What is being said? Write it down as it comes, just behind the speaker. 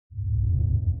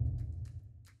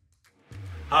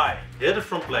Hi, Hidde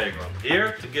from Playground,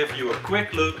 here to give you a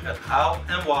quick look at how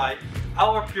and why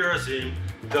our Pyrazine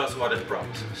does what it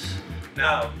promises.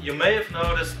 Now, you may have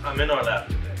noticed I'm in our lab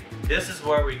today. This is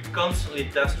where we constantly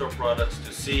test our products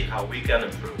to see how we can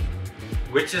improve,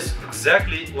 which is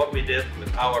exactly what we did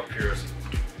with our Pyrazine.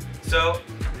 So,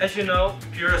 as you know,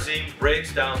 Pyrazine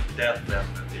breaks down dead plant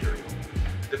material.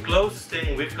 The closest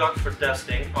thing we've got for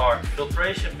testing are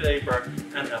filtration paper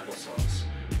and applesauce.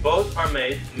 Both are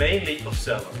made mainly of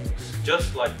cellulose,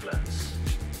 just like plants.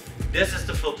 This is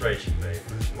the filtration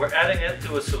paper. We're adding it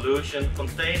to a solution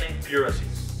containing Pyrazine.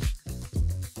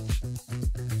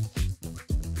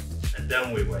 And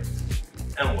then we wait.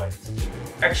 And wait.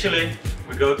 Actually,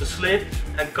 we go to sleep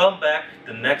and come back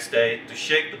the next day to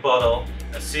shake the bottle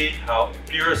and see how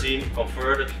Pyrazine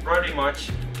converted pretty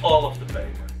much all of the paper.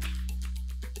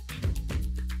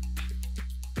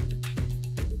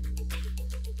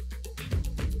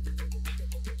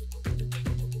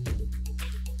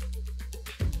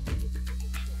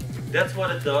 That's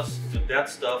what it does to that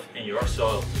stuff in your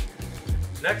soil.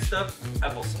 Next up,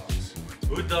 applesauce.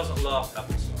 Who doesn't love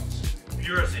applesauce?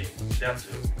 Pyrazine, that's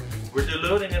who. We're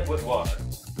diluting it with water.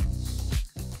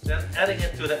 Then adding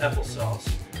it to the applesauce.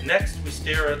 Next we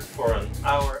stir it for an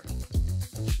hour.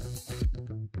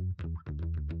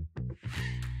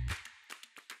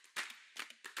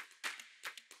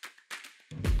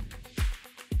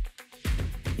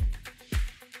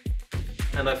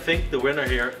 And I think the winner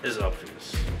here is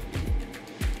obvious.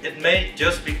 It may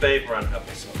just be paper and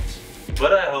applesauce,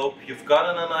 but I hope you've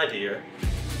gotten an idea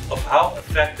of how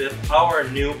effective our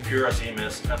new Pyrazine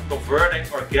is at converting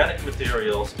organic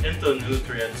materials into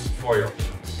nutrients for your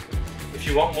plants. If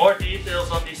you want more details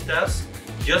on these tests,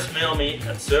 just mail me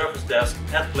at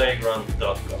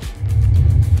servicedesk@playground.com.